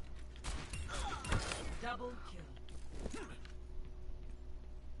 Double kill.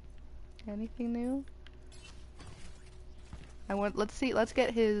 Anything new? Let's see, let's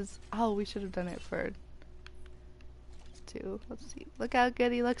get his, oh, we should have done it for two. Let's see. Look how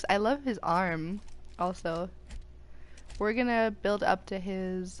good he looks. I love his arm also. We're gonna build up to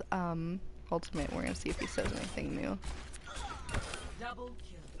his ultimate. We're gonna see if he says anything new. Double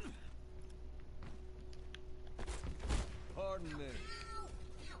kill. Pardon me.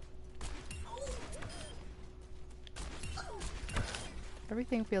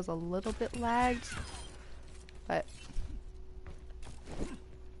 Everything feels a little bit lagged, but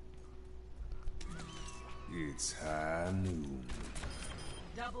It's high noon.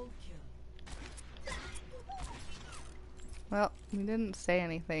 Double kill. well, we didn't say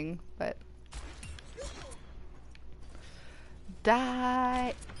anything, but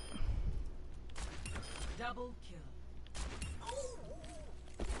die. Double kill.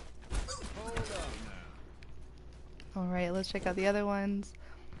 Hold up now. Alright, let's check out the other ones.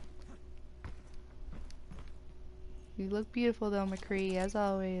 You look beautiful though, McCree, as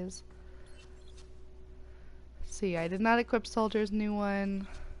always. See, I did not equip Soldier's new one.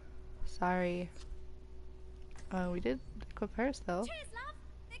 Sorry. We did equip hers though. Cheers, love!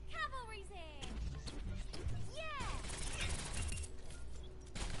 The cavalry's here! Yeah!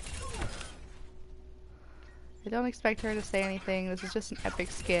 I don't expect her to say anything. This is just an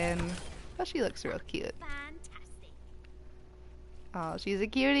epic skin. But she looks real cute. Fantastic! Oh, she's a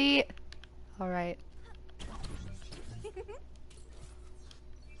cutie! Alright.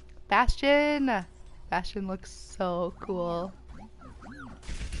 Bastion! Bastion looks so cool.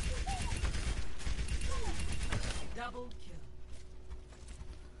 Double kill.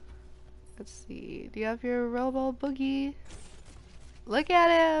 Let's see. Do you have your Robo Boogie? Look at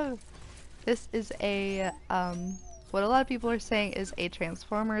him! This is a, what a lot of people are saying is a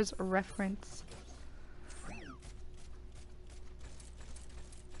Transformers reference.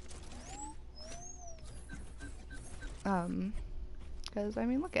 Because, I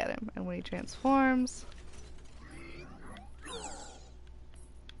mean, look at him. And when he transforms...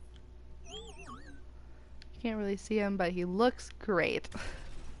 You can't really see him, but he looks great.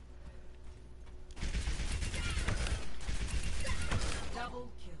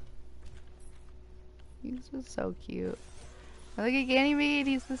 Double kill. He's just so cute. And look at Ganymede,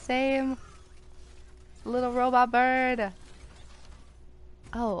 he's the same. Little robot bird.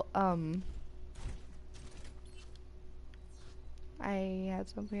 Oh, I had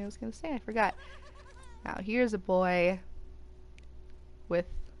something I was gonna say, I forgot. Now here's a boy with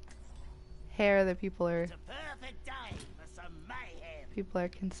hair that people are It's a perfect day for some people are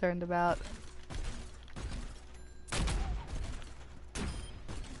concerned about.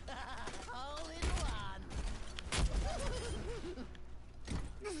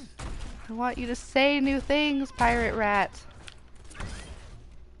 I want you to say new things, pirate rat.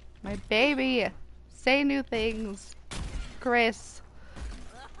 My baby, say new things. Chris.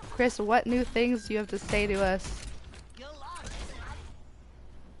 Chris, what new things do you have to say to us?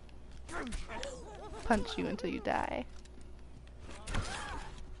 Punch you until you die.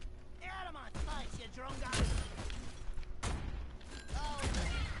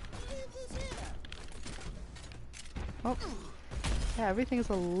 Oh. Yeah, everything's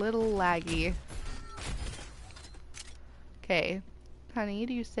a little laggy. Okay. Honey,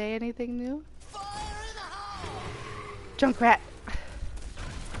 do you say anything new? Junkrat!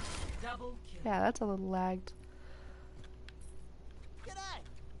 Yeah, that's a little lagged.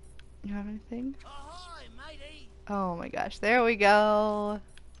 You have anything? Oh my gosh, there we go.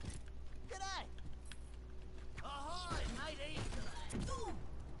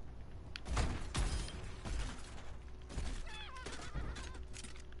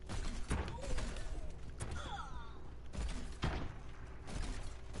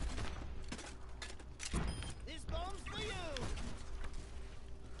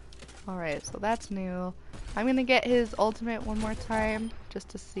 Alright, so that's new. I'm gonna get his ultimate one more time just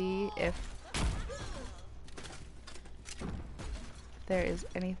to see if there is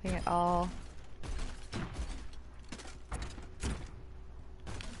anything at all.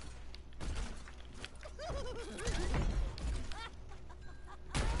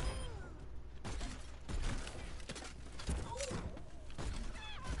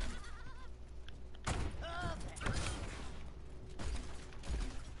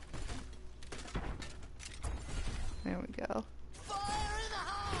 There we go.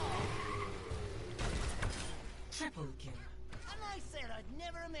 Triple kill. And I said I'd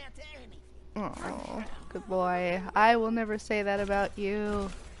never amount to anything. Oh, good boy. I will never say that about you.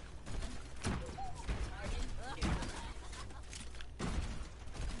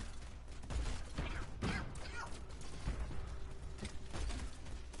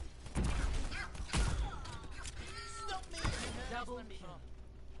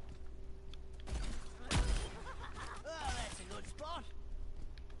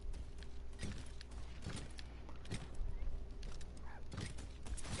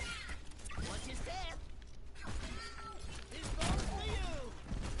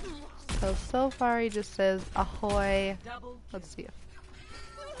 So far he just says ahoy. Let's see if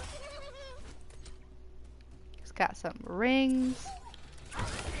he's got some rings.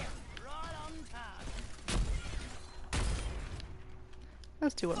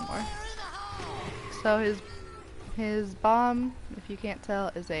 Let's do one more. So his bomb, if you can't tell,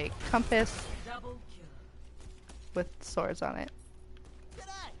 is a compass with swords on it.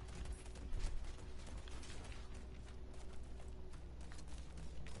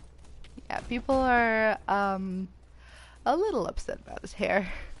 Yeah, people are a little upset about his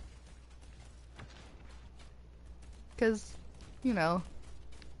hair. Because, you know,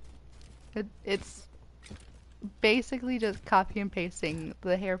 it's basically just copy and pasting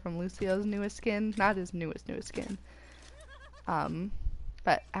the hair from Lucio's newest skin. Not his newest skin.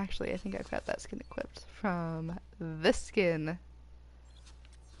 But actually I think I've got that skin equipped from this skin,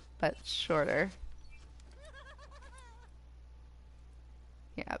 but shorter.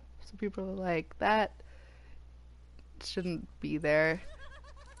 Yeah. So people are like, that shouldn't be there.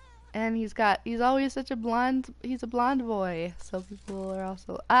 And he's always such a he's a blonde boy. So people are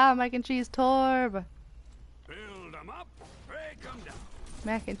also, mac and cheese Torb. Build 'em up, break 'em down.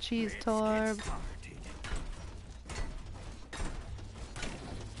 Mac and cheese Torb.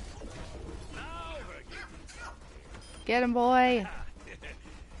 Get him, boy.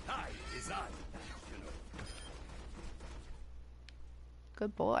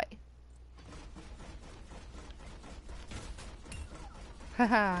 Good boy.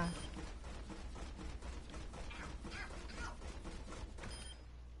 Haha.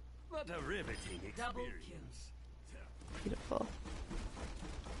 What a riveting experience. Beautiful.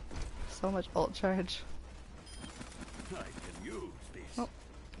 So much ult charge. I can use this. Oh.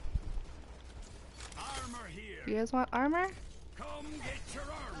 Armor here. You guys want armor? Come get your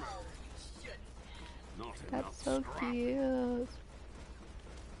armor. Not That's enough so scrap. cute.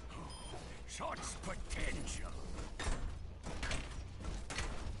 Such potential.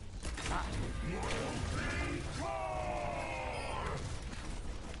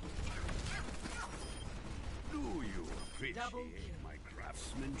 Do you appreciate my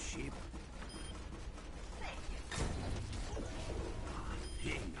craftsmanship?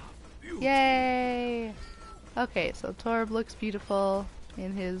 Yay! Okay, so Torb looks beautiful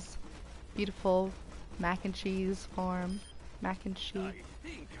in his beautiful mac and cheese form. Mac and cheese.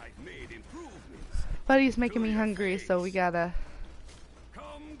 think I've made improvements. But he's making me hungry, so we gotta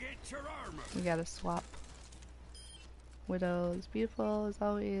Come get your armor. swap. Widow is beautiful as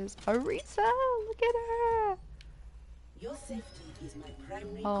always. Arisa, look at her! Your safety is my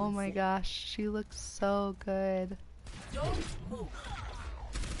primary Oh my concern. gosh, she looks so good. Don't move.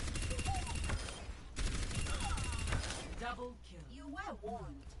 Double kill. You were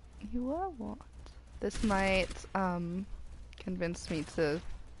warned. You are what? This might convince me to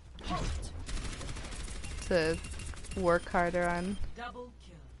work harder on Double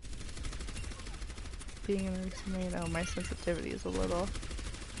kill. being an Arisa main. Oh, my sensitivity is a little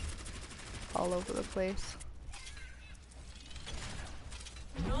all over the place.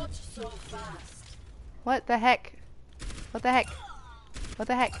 Not so fast. What the heck? What the heck? What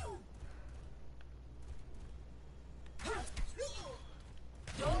the heck?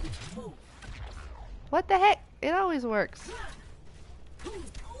 Don't move. What the heck? It always works.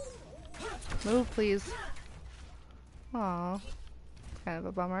 Move, please. Aw. Kind of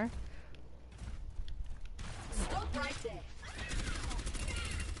a bummer. Stop right there.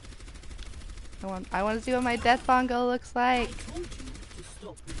 I want to see what my death bongo looks like. I told you to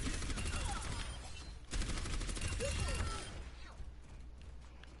stop resisting.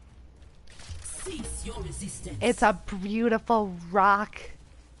 Cease your resistance. It's a beautiful rock.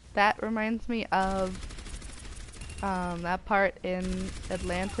 That reminds me of that part in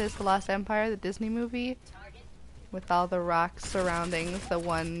Atlantis, The Lost Empire, the Disney movie, with all the rocks surrounding the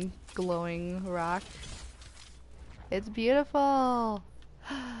one glowing rock. It's beautiful.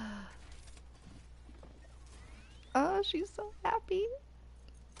 Oh, she's so happy.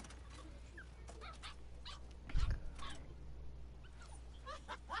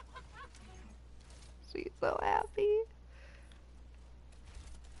 She's so happy.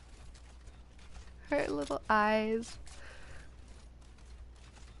 Her little eyes.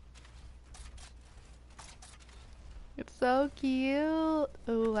 It's so cute.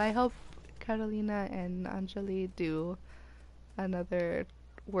 Oh, I hope Carolina and Anjali do another.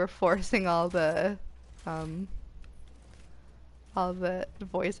 We're forcing all the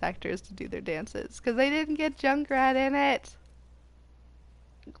voice actors to do their dances because they didn't get Junkrat in it.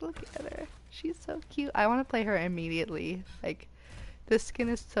 Look at her. She's so cute. I want to play her immediately. Like, this skin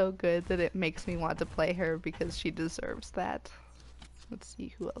is so good that it makes me want to play her because she deserves that. Let's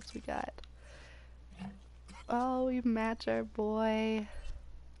see who else we got. Oh, we match our boy.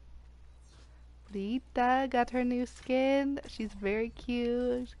 Rita got her new skin. She's very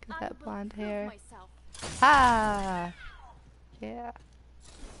cute. She's got that blonde hair. Ah! Yeah.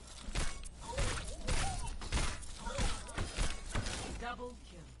 Double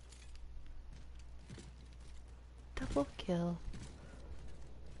kill. Double kill.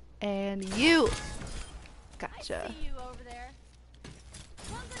 And you! Gotcha. I see you over there.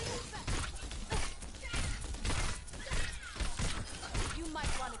 You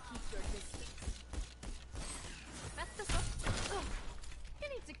might want to keep your distance. That's the stuff. You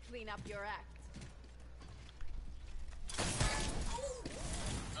need to clean up your act.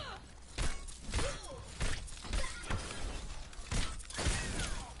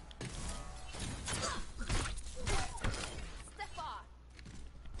 Step off.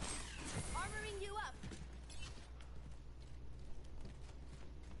 Armoring you up.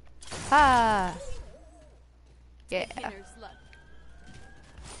 Ah! Yeah. Beginner's luck.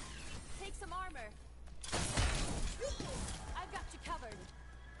 Take some armor. I've got you covered.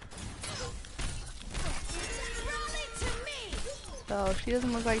 Rally to me. So she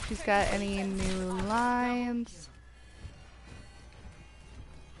doesn't look like she's got any new lines.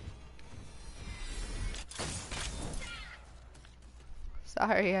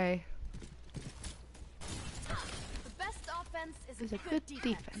 Sorry, The best offense is a good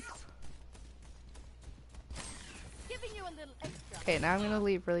defense. Giving you a little extra. Okay, now I'm gonna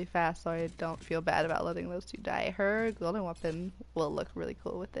leave really fast so I don't feel bad about letting those two die. Her golden weapon will look really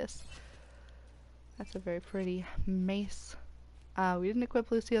cool with this. That's a very pretty mace. We didn't equip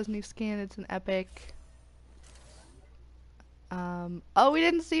Lucio's new skin. It's an epic. Oh, we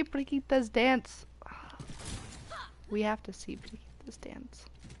didn't see Brigitta's dance. We have to see Brigitta's dance.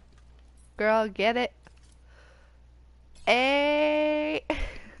 Girl, get it. Hey!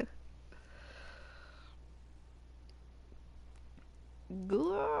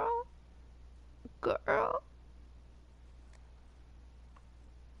 Girl. Girl.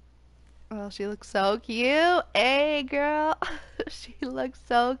 Oh, she looks so cute. Hey, girl. She looks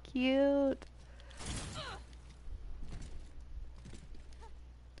so cute.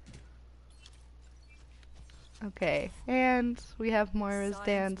 Okay, and we have Moira's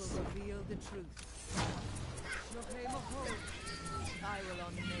dance. Science will reveal the truth. I will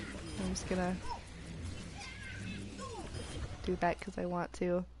unmake you. I'm just gonna do that because I want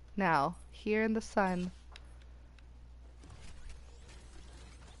to. Now, here in the sun.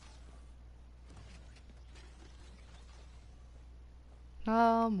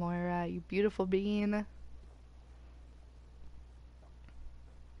 Oh, Moira, you beautiful bean.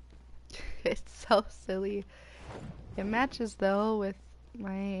 It's so silly. It matches though with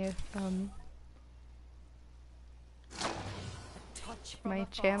my my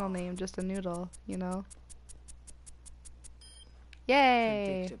channel name, just a noodle, you know.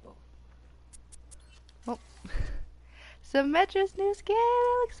 Yay! Oh. Symmetra's new skin!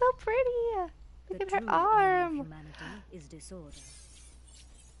 It looks so pretty! Look at her arm! Humanity is disorder.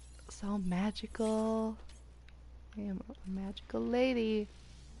 So magical. I am a magical lady.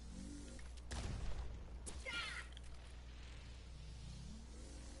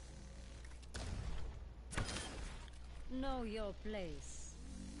 Know your place.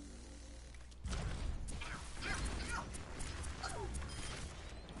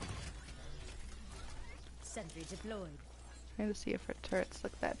 Sentry deployed. Trying to see if her turrets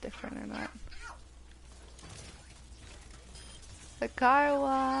look that different or not. The car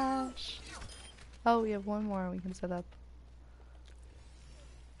wash! Oh, we have one more we can set up.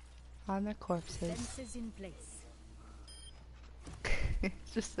 On their corpses. Fences in place.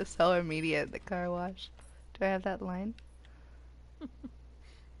 It's just so immediate, the car wash. Do I have that line?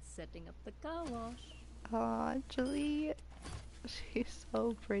 Setting up the car wash. Aw, Julie. She's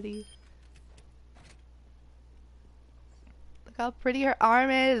so pretty. Look how pretty her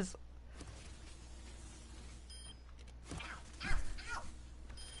arm is!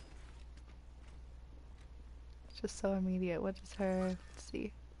 It's just so immediate. What is her? Let's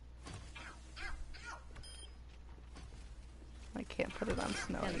see. I can't put it on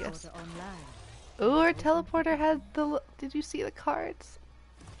snow, I guess. Ooh, her teleporter had the... Did you see the cards?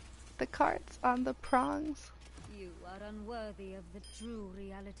 The cards on the prongs? You are unworthy of the true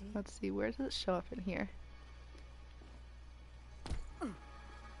reality. Let's see, where does it show up in here?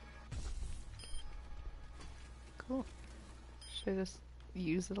 Cool. Should I just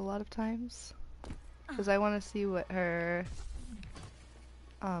use it a lot of times? Because I want to see what her...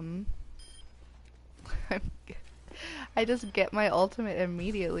 I just get my ultimate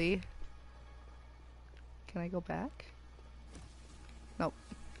immediately. Can I go back? Nope.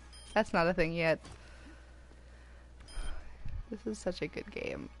 That's not a thing yet. This is such a good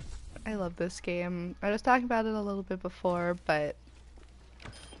game. I love this game. I was talking about it a little bit before, but...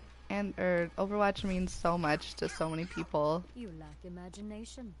 Overwatch means so much to so many people. You lack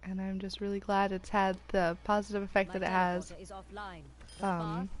imagination. And I'm just really glad it's had the positive effect that it has. Is offline. The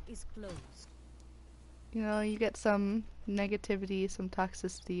path is closed. You know, you get some negativity, some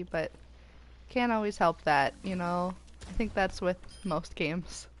toxicity, but can't always help that, you know? I think that's with most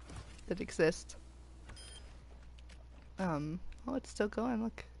games that exist. Oh, it's still going,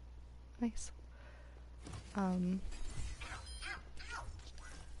 look. Nice.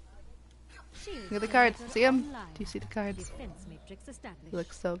 Look at the cards, see them? Do you see the cards? They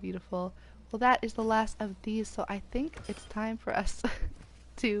look so beautiful. Well, that is the last of these, so I think it's time for us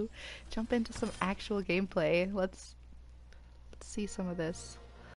to jump into some actual gameplay. Let's see some of this.